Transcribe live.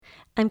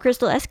I'm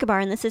Crystal Escobar,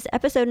 and this is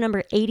episode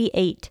number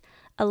 88,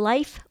 A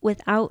Life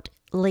Without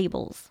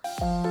Labels.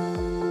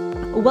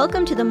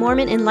 Welcome to the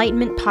Mormon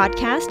Enlightenment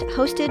Podcast,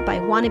 hosted by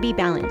Wannabe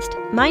Balanced.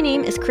 My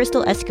name is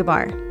Crystal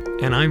Escobar.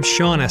 And I'm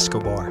Sean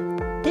Escobar.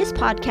 This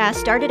podcast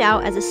started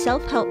out as a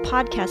self-help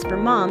podcast for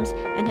moms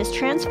and has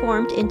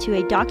transformed into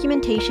a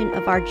documentation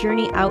of our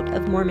journey out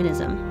of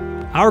Mormonism.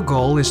 Our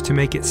goal is to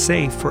make it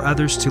safe for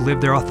others to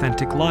live their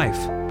authentic life,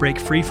 break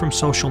free from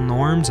social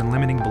norms and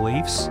limiting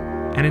beliefs,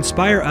 and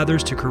inspire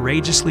others to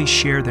courageously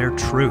share their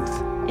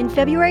truth. In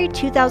February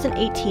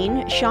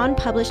 2018, Sean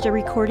published a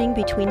recording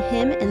between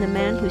him and the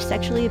man who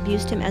sexually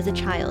abused him as a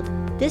child.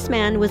 This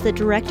man was the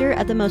director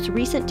of the most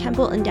recent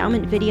temple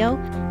endowment video,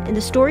 and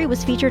the story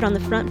was featured on the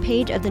front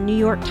page of the New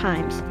York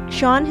Times.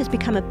 Sean has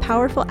become a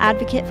powerful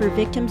advocate for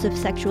victims of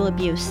sexual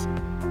abuse.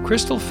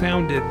 Crystal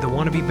founded the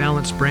Wannabe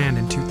Balanced brand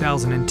in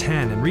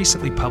 2010 and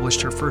recently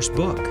published her first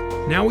book.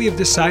 Now we have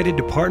decided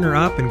to partner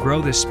up and grow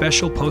this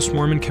special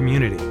post-Mormon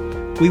community.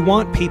 We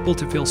want people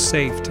to feel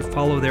safe to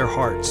follow their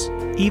hearts,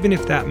 even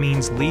if that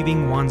means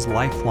leaving one's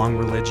lifelong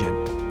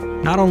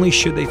religion. Not only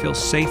should they feel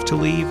safe to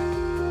leave,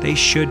 they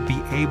should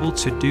be able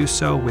to do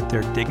so with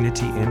their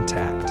dignity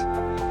intact.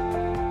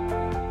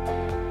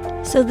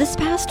 So this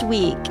past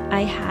week,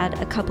 I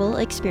had a couple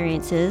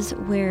experiences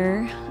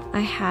where I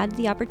had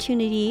the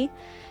opportunity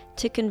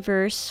to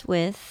converse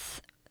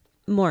with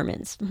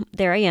Mormons.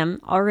 There I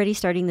am, already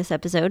starting this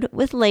episode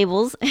with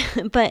labels.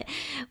 But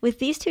with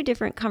these two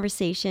different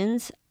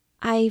conversations,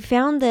 I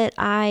found that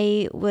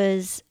I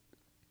was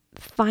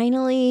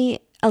finally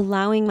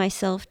allowing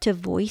myself to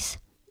voice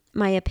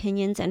my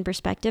opinions and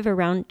perspective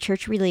around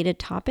church-related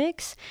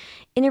topics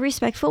in a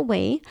respectful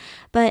way.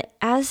 But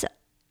as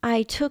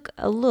I took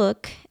a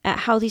look at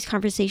how these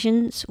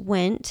conversations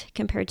went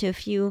compared to a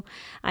few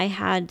I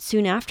had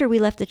soon after we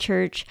left the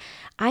church,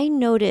 I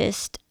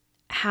noticed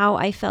how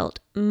I felt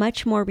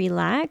much more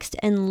relaxed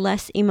and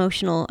less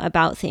emotional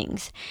about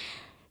things.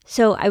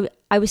 So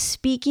I was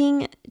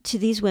speaking to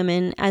these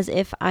women as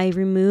if I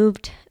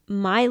removed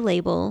my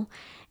label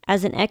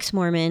as an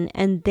ex-Mormon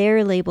and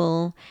their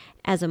label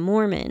as a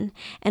Mormon.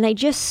 And I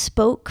just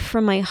spoke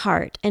from my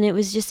heart, and it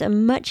was just a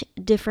much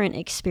different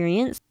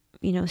experience.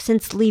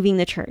 Since leaving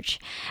the church,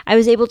 I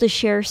was able to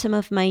share some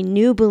of my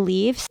new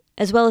beliefs,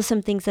 as well as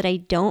some things that I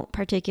don't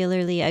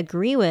particularly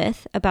agree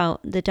with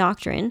about the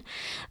doctrine.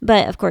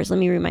 But of course, let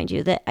me remind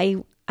you that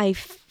I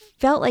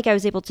felt like I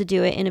was able to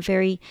do it in a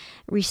very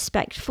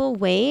respectful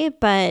way,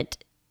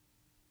 but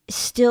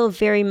still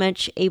very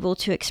much able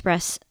to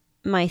express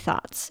my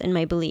thoughts and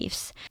my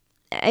beliefs.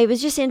 It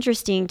was just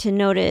interesting to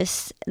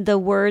notice the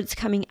words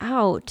coming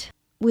out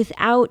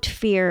without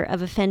fear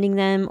of offending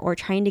them or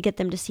trying to get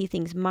them to see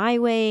things my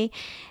way.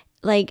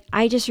 Like,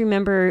 I just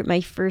remember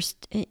my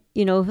first,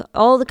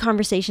 all the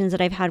conversations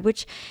that I've had,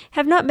 which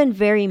have not been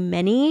very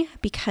many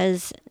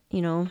because,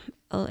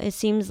 it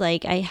seems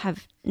like I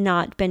have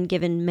not been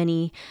given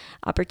many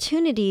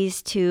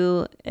opportunities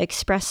to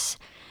express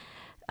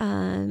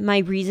my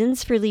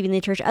reasons for leaving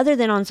the church other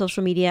than on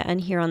social media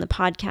and here on the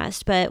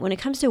podcast. But when it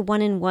comes to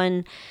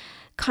one-on-one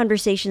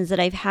conversations that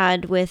I've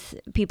had with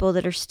people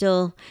that are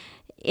still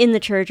in the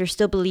church or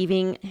still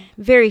believing,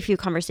 very few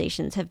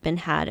conversations have been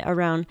had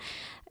around,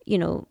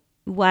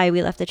 why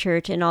we left the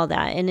church and all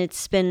that. And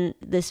it's been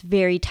this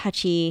very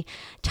touchy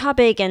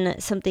topic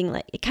and something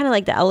like kind of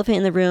like the elephant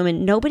in the room,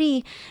 and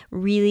nobody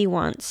really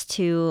wants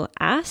to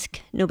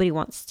ask. Nobody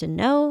wants to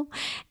know.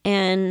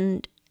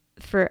 And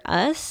for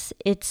us,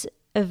 it's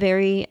a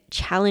very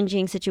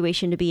challenging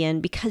situation to be in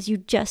because you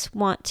just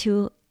want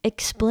to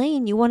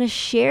explain. You want to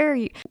share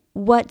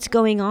what's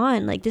going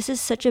on. Like, this is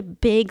such a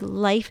big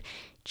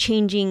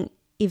life-changing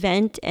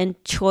event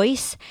and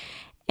choice,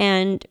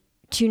 and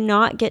to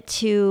not get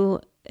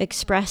to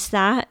express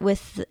that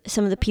with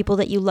some of the people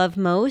that you love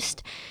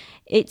most,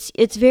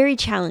 it's very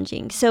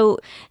challenging. So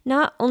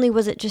not only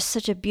was it just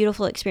such a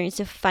beautiful experience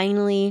to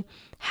finally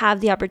have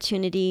the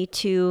opportunity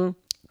to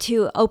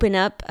open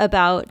up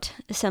about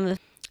some of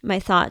my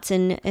thoughts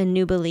and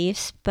new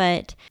beliefs,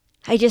 but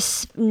I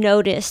just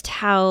noticed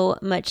how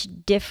much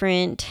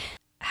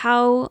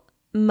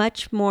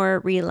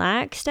more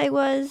relaxed I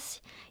was.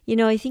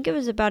 I think it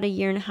was about a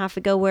year and a half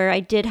ago where I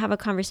did have a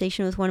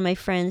conversation with one of my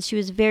friends. She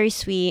was very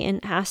sweet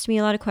and asked me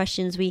a lot of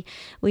questions. We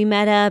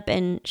met up,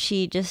 and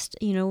she just,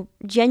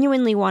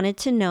 genuinely wanted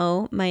to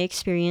know my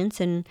experience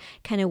and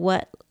kind of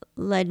what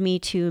led me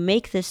to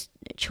make this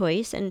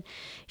choice. And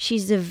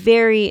she's a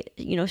very,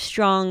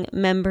 strong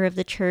member of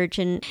the church.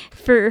 And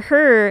for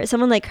her,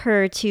 someone like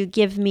her, to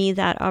give me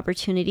that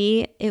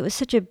opportunity, it was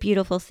such a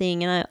beautiful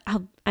thing. And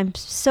I'm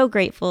so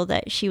grateful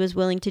that she was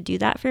willing to do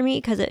that for me,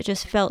 because it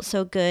just felt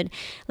so good.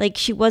 Like,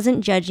 she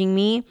wasn't judging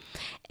me,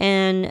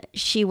 and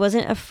she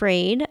wasn't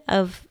afraid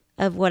of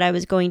what I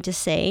was going to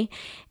say.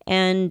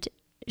 And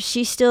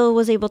she still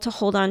was able to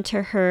hold on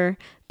to her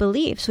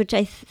beliefs, which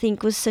I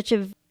think was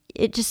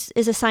it just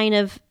is a sign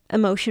of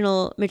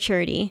emotional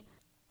maturity.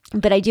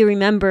 But I do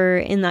remember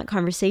in that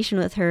conversation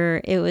with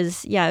her, it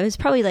was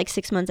probably like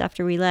 6 months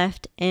after we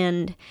left.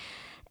 And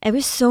I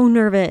was so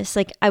nervous.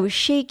 Like I was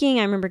shaking.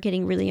 I remember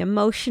getting really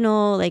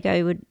emotional. Like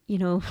I would,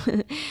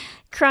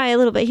 cry a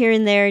little bit here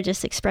and there,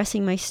 just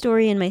expressing my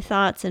story and my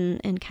thoughts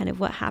and kind of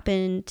what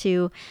happened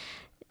to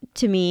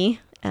me,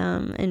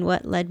 and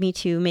what led me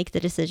to make the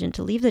decision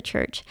to leave the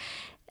church.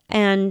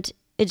 And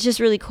it's just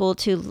really cool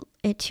to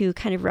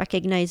kind of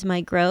recognize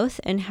my growth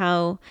and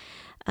how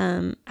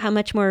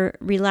much more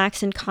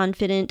relaxed and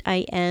confident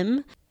I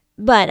am.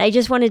 But I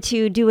just wanted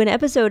to do an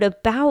episode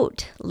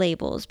about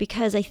labels,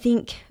 because I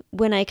think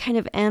when I kind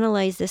of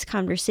analyze this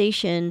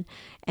conversation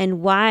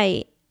and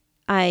why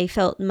I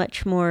felt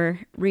much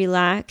more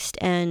relaxed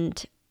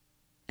and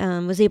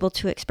was able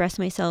to express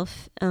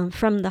myself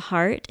from the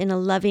heart in a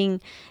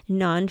loving,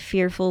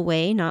 non-fearful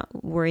way,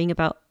 not worrying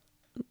about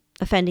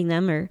offending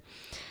them or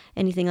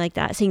anything like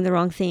that, saying the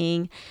wrong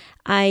thing,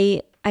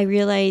 I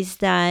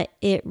realized that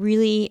it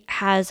really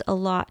has a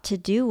lot to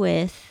do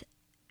with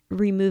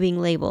removing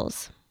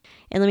labels.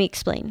 And let me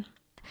explain.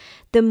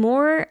 The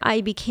more I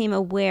became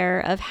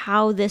aware of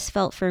how this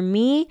felt for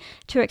me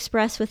to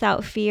express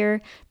without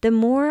fear, the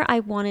more I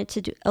wanted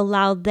to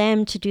allow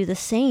them to do the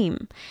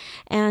same.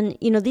 And,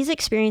 these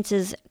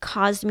experiences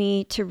caused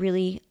me to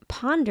really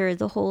ponder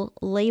the whole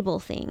label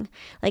thing,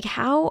 like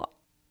how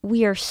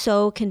we are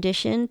so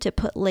conditioned to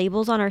put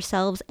labels on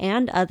ourselves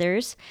and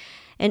others.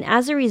 And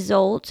as a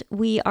result,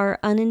 we are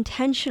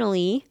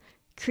unintentionally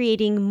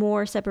creating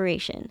more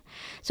separation.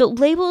 So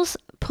labels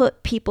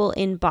put people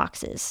in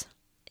boxes.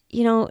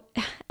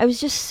 I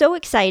was just so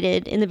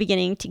excited in the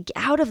beginning to get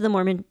out of the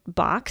Mormon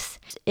box.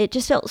 It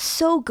just felt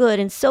so good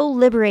and so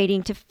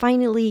liberating to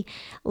finally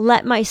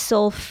let my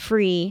soul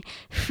free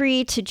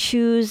to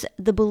choose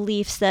the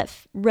beliefs that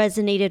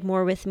resonated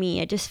more with me.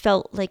 I just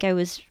felt like I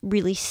was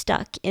really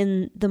stuck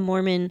in the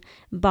Mormon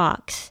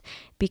box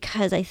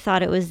because I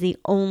thought it was the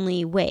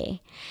only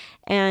way.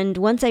 And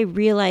once I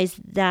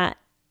realized that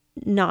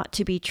not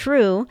to be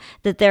true,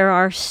 that there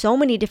are so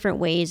many different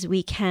ways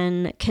we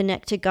can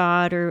connect to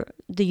God or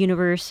the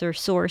universe or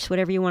source,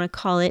 whatever you want to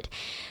call it,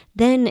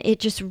 then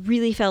it just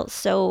really felt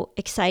so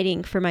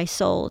exciting for my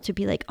soul to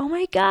be like, oh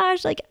my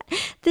gosh, like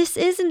this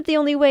isn't the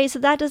only way. So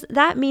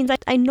that means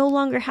I no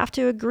longer have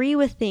to agree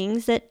with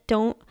things that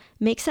don't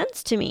make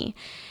sense to me.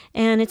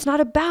 And it's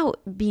not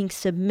about being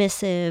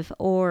submissive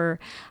or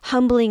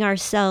humbling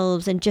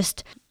ourselves and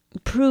just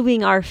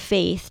proving our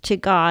faith to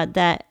God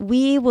that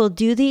we will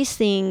do these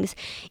things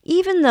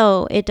even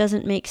though it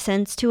doesn't make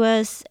sense to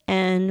us,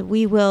 and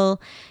we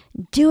will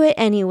do it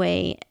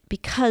anyway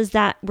because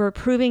that we're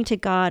proving to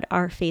God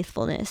our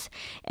faithfulness.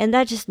 And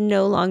that just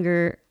no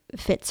longer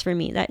fits for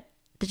me. That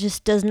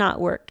just does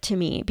not work to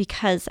me,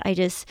 because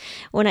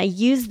when I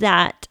use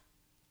that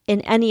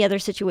in any other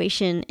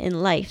situation in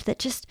life,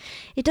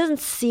 it doesn't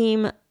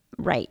seem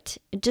right.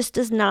 It just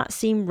does not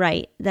seem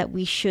right that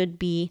we should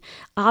be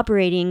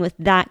operating with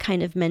that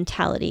kind of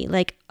mentality.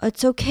 Like,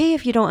 it's okay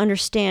if you don't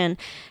understand.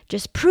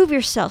 Just prove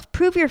yourself,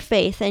 prove your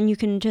faith, and you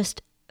can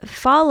just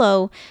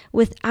follow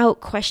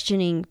without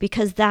questioning,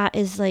 because that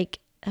is like,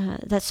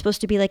 that's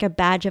supposed to be like a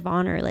badge of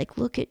honor. Like,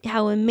 look at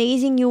how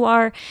amazing you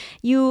are.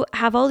 You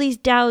have all these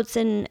doubts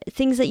and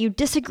things that you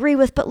disagree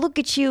with, but look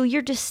at you.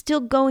 You're just still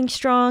going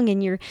strong,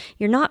 and you're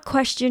not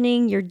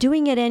questioning. You're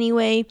doing it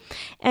anyway.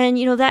 And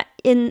that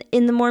in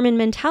the Mormon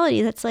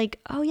mentality, that's like,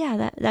 oh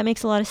yeah, that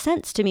makes a lot of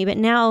sense to me. But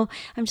now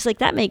I'm just like,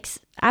 that makes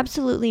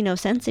absolutely no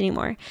sense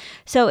anymore.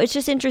 So it's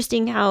just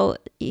interesting how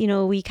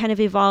we kind of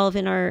evolve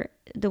in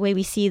the way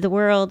we see the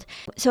world.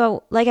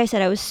 So like I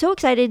said, I was so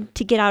excited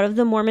to get out of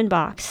the Mormon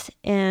box.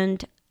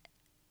 And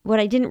what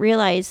I didn't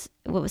realize,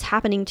 what was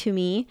happening to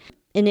me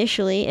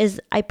initially,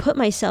 is I put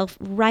myself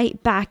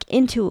right back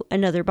into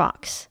another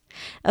box.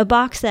 A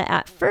box that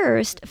at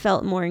first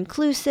felt more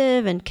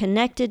inclusive and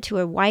connected to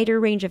a wider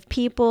range of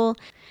people,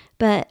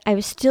 but I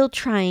was still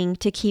trying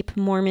to keep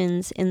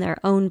Mormons in their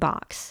own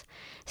box.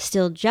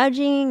 Still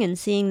judging and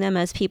seeing them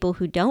as people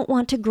who don't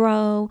want to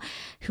grow,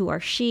 who are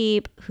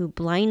sheep, who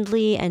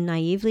blindly and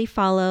naively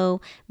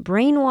follow,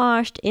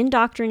 brainwashed,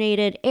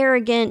 indoctrinated,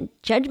 arrogant,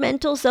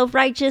 judgmental,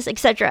 self-righteous,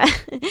 etc.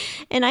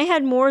 And I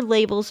had more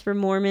labels for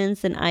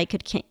Mormons than I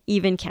could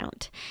even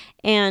count.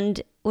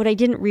 And what I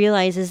didn't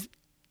realize is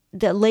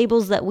the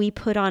labels that we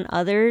put on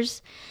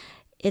others,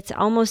 it's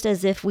almost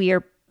as if we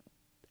are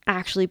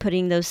actually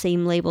putting those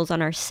same labels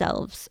on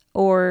ourselves,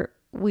 or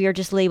we are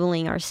just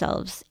labeling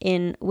ourselves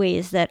in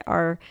ways that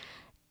are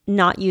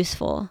not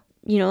useful.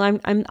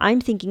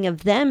 I'm thinking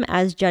of them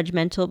as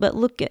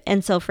judgmental,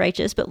 and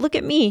self-righteous, but look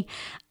at me.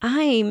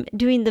 I'm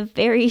doing the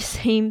very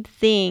same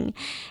thing.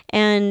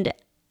 And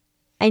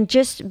I'm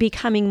just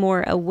becoming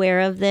more aware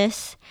of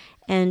this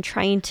and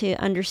trying to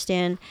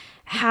understand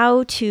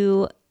how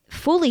to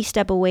fully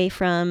step away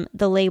from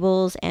the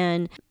labels,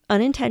 and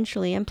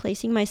unintentionally I'm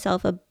placing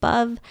myself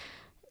above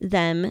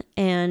them.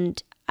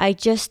 And I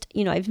just,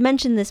 I've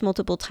mentioned this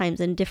multiple times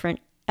in different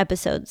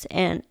episodes,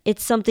 and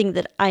it's something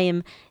that I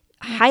am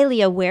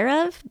highly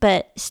aware of,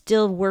 but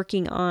still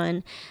working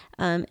on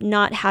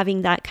not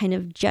having that kind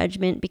of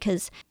judgment,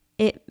 because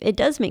it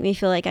does make me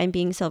feel like I'm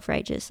being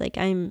self-righteous, like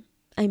I'm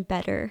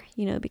better,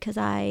 because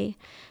I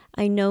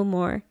I know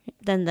more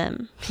than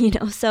them,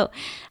 So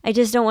I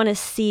just don't want to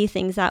see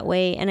things that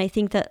way. And I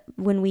think that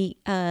when we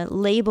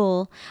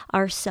label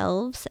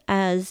ourselves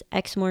as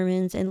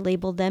ex-Mormons and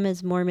label them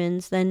as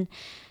Mormons, then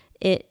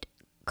it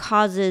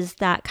causes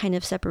that kind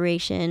of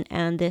separation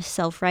and this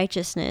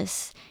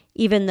self-righteousness,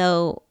 even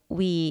though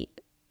we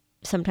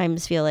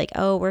sometimes feel like,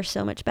 oh, we're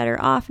so much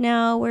better off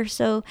now. We're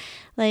so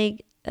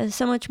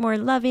so much more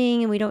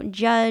loving and we don't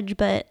judge.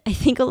 But I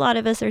think a lot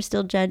of us are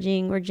still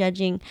judging. We're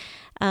judging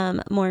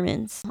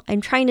Mormons.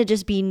 I'm trying to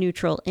just be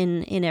neutral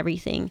in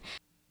everything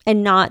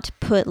and not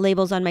put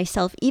labels on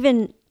myself,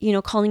 even,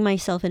 calling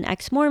myself an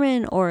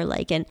ex-Mormon or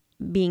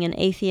being an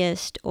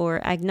atheist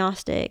or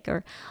agnostic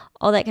or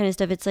all that kind of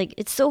stuff. It's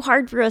it's so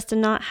hard for us to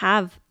not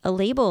have a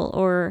label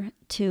or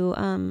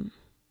to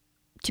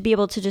be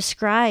able to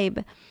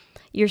describe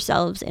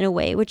yourselves in a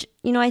way, which,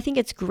 I think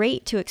it's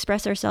great to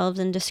express ourselves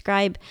and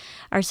describe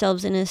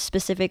ourselves in a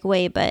specific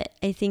way. But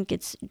I think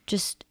it's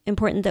just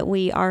important that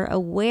we are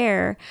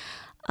aware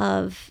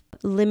of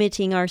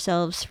limiting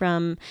ourselves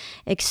from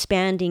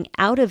expanding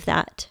out of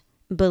that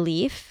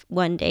belief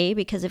one day.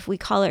 Because if we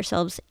call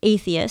ourselves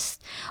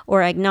atheists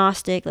or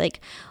agnostic,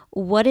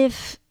 what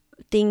if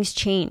things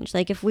change?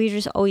 If we're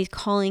just always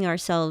calling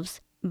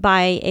ourselves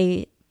by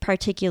a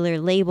particular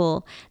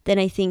label, then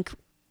I think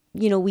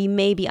we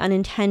may be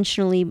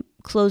unintentionally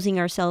closing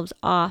ourselves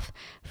off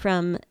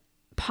from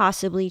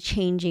possibly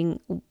changing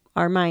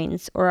our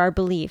minds or our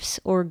beliefs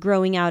or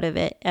growing out of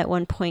it at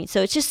one point.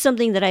 So it's just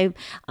something that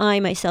I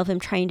myself am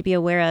trying to be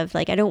aware of.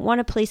 I don't want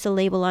to place a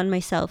label on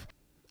myself.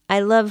 I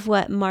love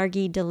what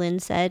Margie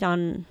DeLynn said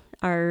on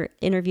our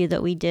interview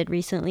that we did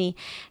recently.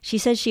 She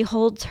said she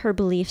holds her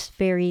beliefs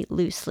very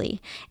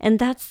loosely. And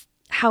that's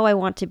how I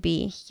want to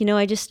be.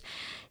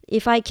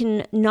 If I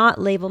can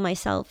not label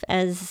myself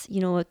as,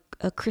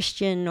 a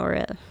Christian or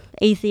a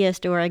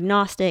atheist or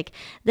agnostic,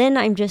 then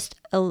I'm just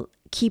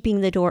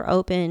keeping the door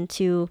open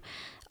to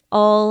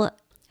all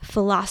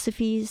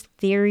philosophies,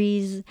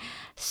 theories,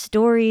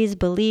 stories,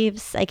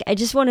 beliefs. I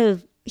just want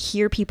to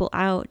hear people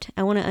out.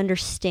 I want to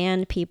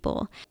understand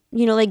people.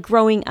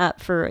 Growing up,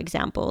 for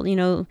example,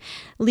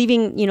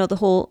 leaving, the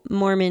whole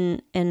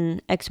Mormon and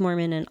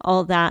ex-Mormon and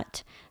all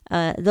that,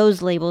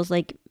 those labels,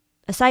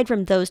 aside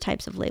from those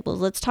types of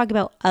labels, let's talk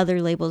about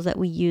other labels that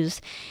we use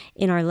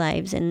in our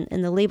lives and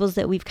the labels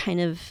that we've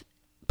kind of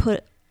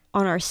put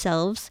on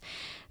ourselves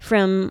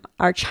from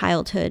our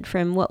childhood,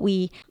 from what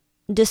we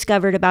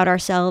discovered about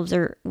ourselves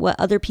or what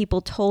other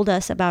people told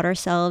us about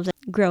ourselves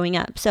growing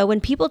up. So when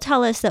people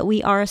tell us that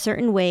we are a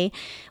certain way,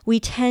 we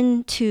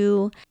tend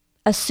to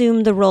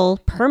assume the role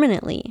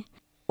permanently,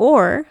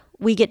 or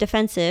we get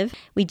defensive,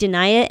 we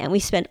deny it, and we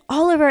spend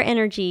all of our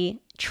energy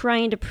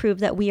trying to prove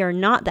that we are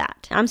not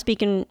that. I'm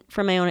speaking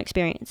from my own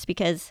experience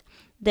because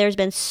there's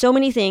been so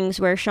many things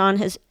where Sean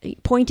has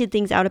pointed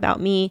things out about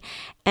me.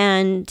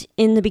 And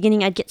in the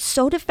beginning, I'd get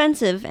so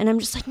defensive and I'm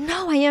just like,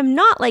 no, I am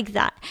not like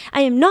that.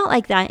 I am not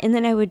like that. And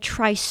then I would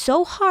try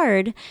so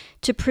hard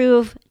to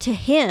prove to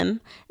him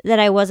that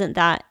I wasn't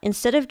that,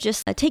 instead of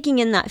just taking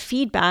in that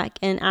feedback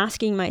and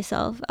asking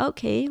myself,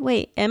 okay,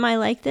 wait, am I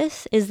like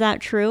this? Is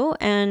that true?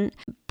 And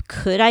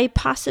could I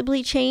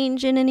possibly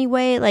change in any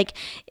way?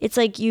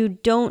 It's you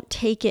don't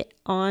take it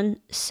on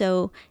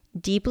so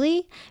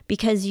deeply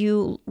because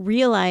you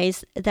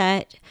realize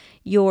that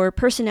your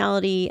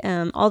personality,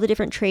 all the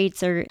different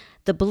traits or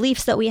the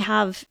beliefs that we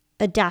have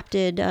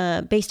adapted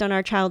based on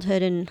our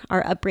childhood and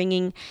our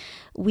upbringing,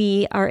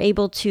 we are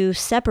able to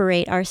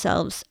separate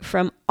ourselves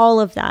from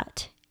all of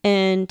that.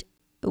 And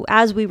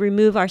as we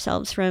remove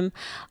ourselves from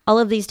all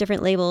of these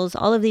different labels,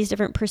 all of these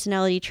different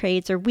personality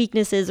traits or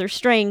weaknesses or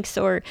strengths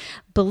or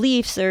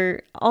beliefs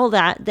or all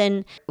that,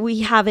 then we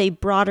have a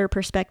broader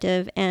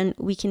perspective and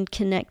we can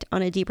connect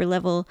on a deeper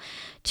level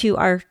to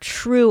our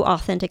true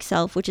authentic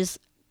self, which is,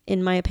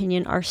 in my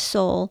opinion, our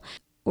soul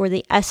or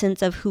the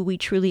essence of who we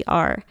truly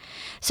are.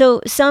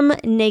 So some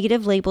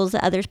negative labels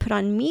that others put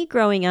on me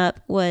growing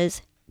up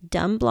was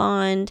dumb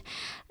blonde,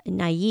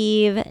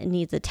 naive,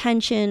 needs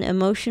attention,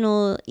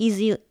 emotional,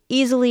 easily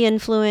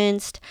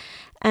influenced.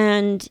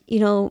 And,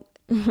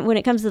 when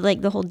it comes to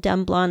the whole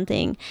dumb blonde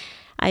thing,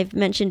 I've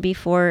mentioned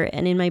before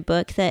and in my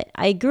book that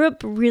I grew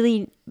up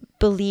really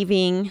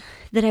believing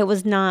that I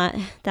was not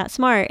that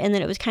smart and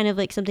that it was kind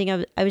of something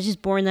I was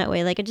just born that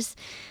way. I'm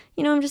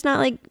just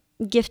not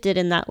gifted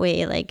in that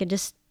way. I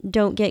just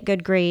don't get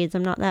good grades.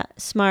 I'm not that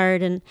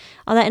smart and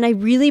all that. And I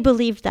really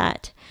believed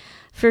that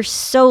for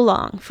so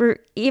long, for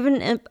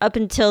even up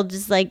until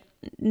just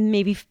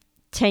maybe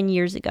 10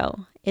 years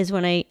ago is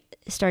when I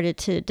started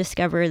to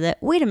discover that,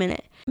 wait a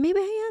minute, maybe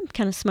I am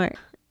kind of smart.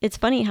 It's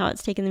funny how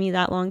it's taken me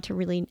that long to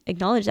really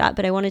acknowledge that,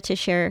 but I wanted to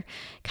share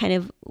kind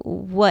of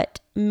what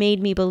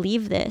made me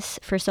believe this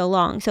for so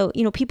long. So,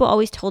 people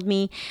always told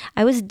me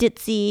I was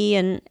ditzy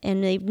and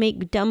they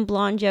make dumb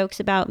blonde jokes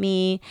about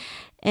me.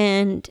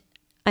 And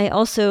I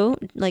also,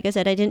 like I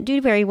said, I didn't do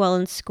very well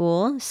in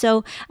school.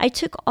 So I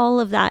took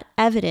all of that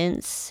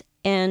evidence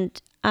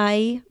and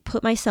I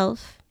put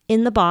myself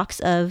in the box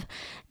of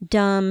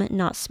dumb,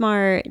 not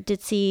smart,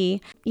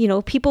 ditzy.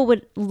 People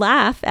would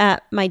laugh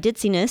at my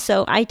ditziness.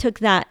 So I took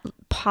that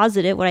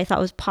positive, what I thought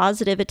was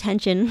positive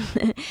attention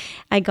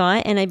I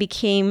got, and I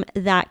became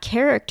that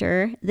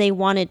character they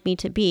wanted me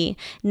to be,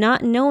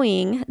 not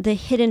knowing the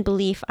hidden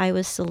belief I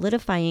was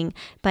solidifying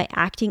by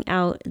acting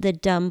out the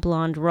dumb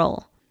blonde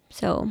role.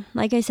 So,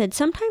 like I said,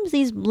 sometimes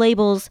these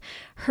labels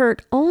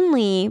hurt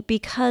only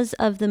because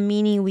of the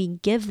meaning we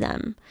give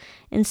them.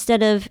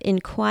 Instead of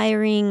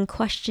inquiring,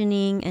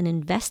 questioning, and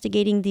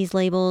investigating these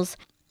labels,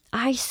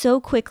 I so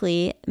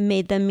quickly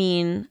made them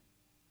mean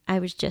I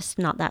was just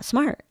not that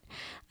smart.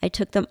 I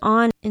took them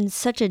on in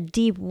such a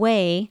deep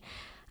way,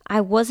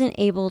 I wasn't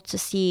able to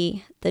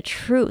see the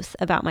truth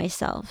about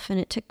myself. And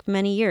it took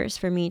many years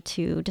for me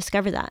to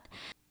discover that.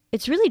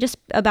 It's really just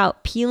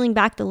about peeling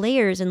back the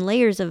layers and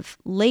layers of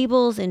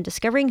labels and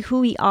discovering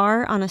who we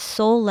are on a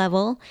soul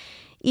level,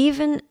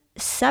 even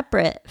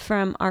separate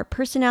from our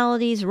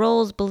personalities,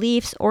 roles,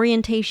 beliefs,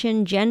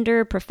 orientation,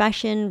 gender,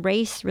 profession,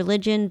 race,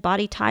 religion,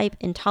 body type,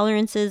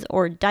 intolerances,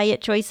 or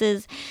diet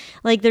choices.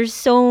 Like there's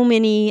so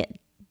many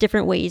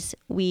different ways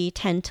we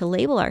tend to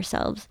label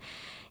ourselves.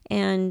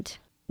 And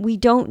we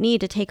don't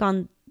need to take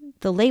on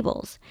the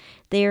labels.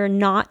 They are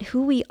not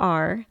who we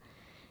are.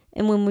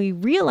 And when we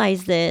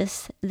realize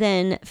this,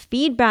 then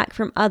feedback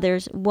from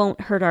others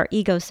won't hurt our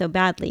ego so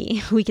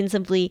badly. We can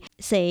simply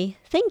say,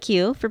 thank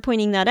you for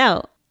pointing that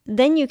out.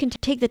 Then you can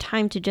take the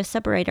time to just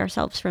separate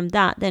ourselves from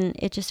that. Then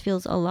it just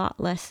feels a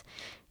lot less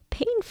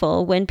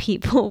painful when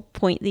people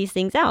point these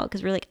things out,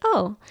 because we're like,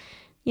 oh,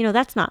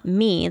 that's not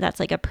me. That's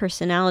like a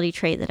personality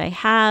trait that I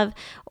have,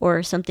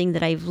 or something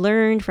that I've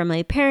learned from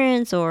my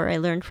parents, or I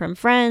learned from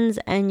friends.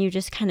 And you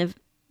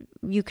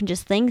can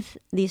just thank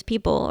these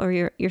people or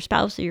your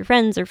spouse or your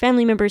friends or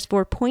family members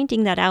for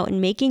pointing that out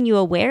and making you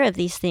aware of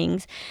these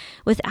things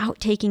without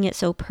taking it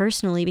so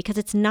personally, because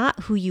it's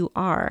not who you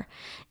are.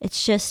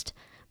 It's just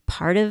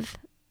part of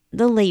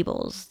the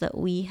labels that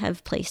we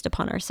have placed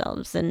upon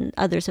ourselves and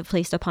others have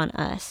placed upon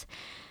us.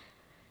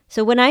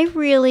 So when I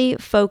really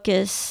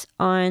focus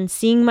on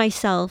seeing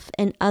myself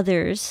and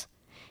others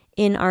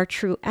in our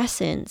true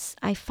essence,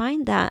 I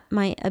find that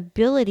my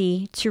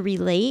ability to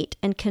relate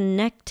and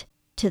connect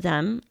to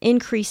them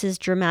increases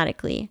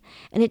dramatically.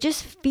 And it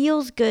just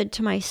feels good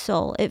to my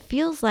soul. It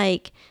feels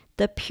like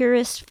the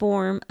purest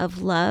form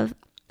of love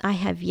I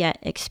have yet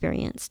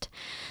experienced.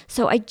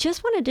 So I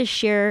just wanted to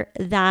share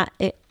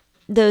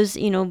those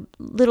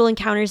little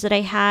encounters that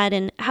I had,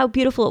 and how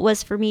beautiful it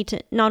was for me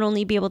to not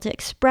only be able to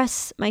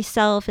express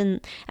myself, and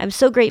I'm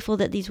so grateful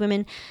that these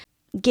women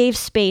gave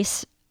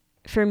space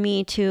for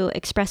me to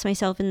express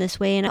myself in this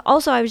way. And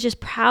also I was just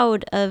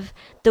proud of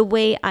the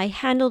way I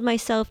handled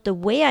myself, the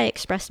way I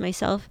expressed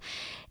myself,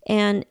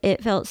 and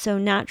it felt so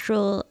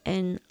natural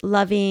and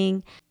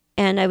loving.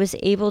 And I was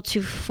able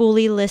to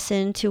fully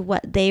listen to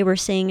what they were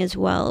saying as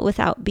well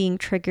without being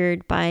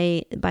triggered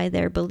by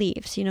their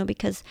beliefs,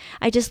 because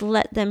I just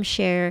let them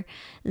share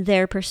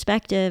their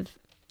perspective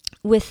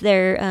with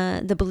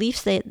the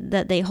beliefs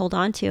that they hold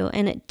on to,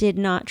 and it did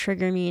not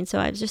trigger me. And so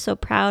I was just so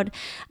proud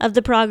of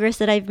the progress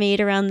that I've made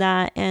around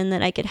that, and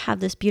that I could have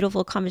this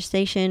beautiful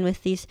conversation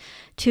with these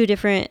two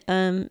different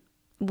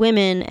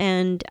women,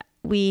 and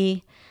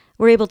we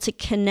were able to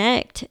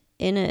connect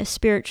in a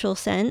spiritual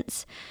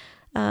sense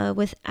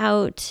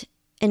without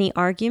any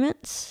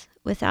arguments,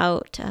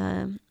 without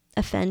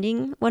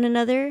offending one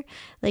another.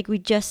 Like we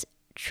just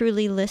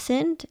truly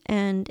listened,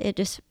 and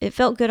it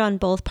felt good on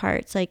both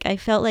parts. Like I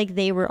felt like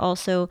they were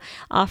also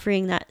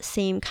offering that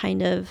same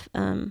kind of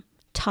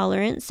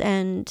tolerance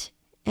and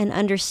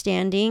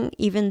understanding,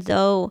 even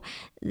though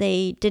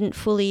they didn't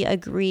fully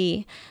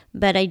agree.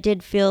 But I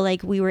did feel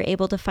like we were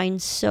able to find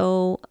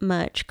so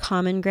much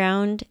common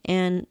ground,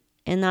 and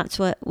that's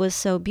what was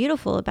so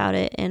beautiful about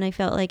it. And I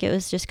felt like it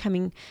was just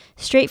coming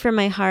straight from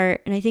my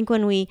heart. And I think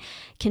when we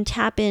can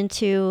tap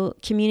into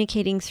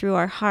communicating through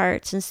our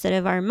hearts instead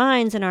of our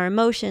minds and our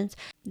emotions,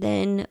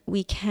 then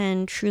we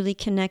can truly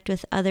connect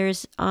with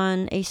others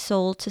on a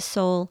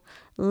soul-to-soul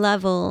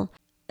level,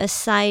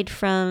 aside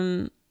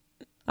from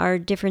our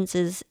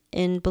differences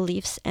in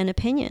beliefs and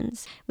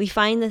opinions. We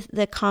find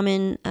the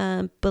common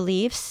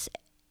beliefs,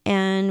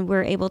 and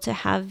we're able to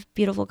have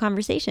beautiful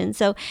conversations.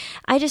 So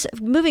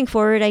moving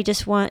forward, I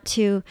just want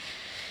to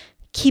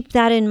keep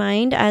that in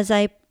mind as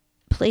I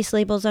place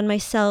labels on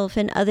myself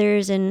and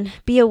others, and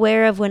be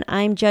aware of when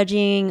I'm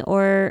judging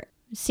or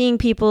seeing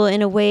people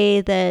in a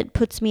way that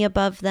puts me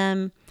above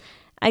them.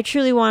 I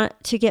truly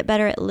want to get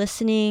better at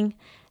listening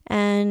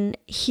and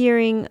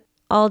hearing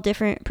all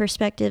different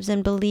perspectives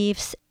and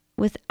beliefs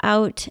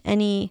without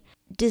any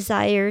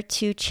desire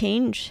to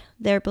change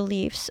their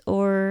beliefs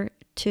or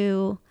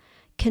to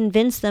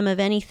convince them of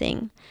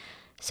anything.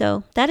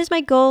 So that is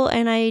my goal,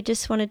 and I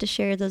just wanted to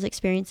share those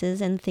experiences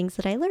and things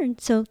that I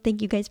learned. So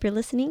thank you guys for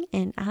listening,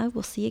 and I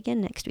will see you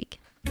again next week.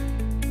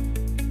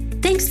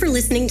 Thanks for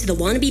listening to the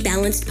Wanna Be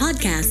Balanced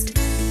podcast.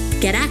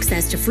 Get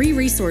access to free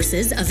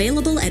resources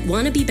available at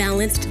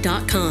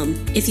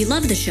wannabebalanced.com. If you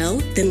love the show,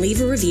 then leave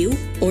a review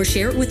or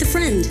share it with a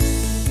friend.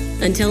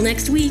 Until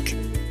next week.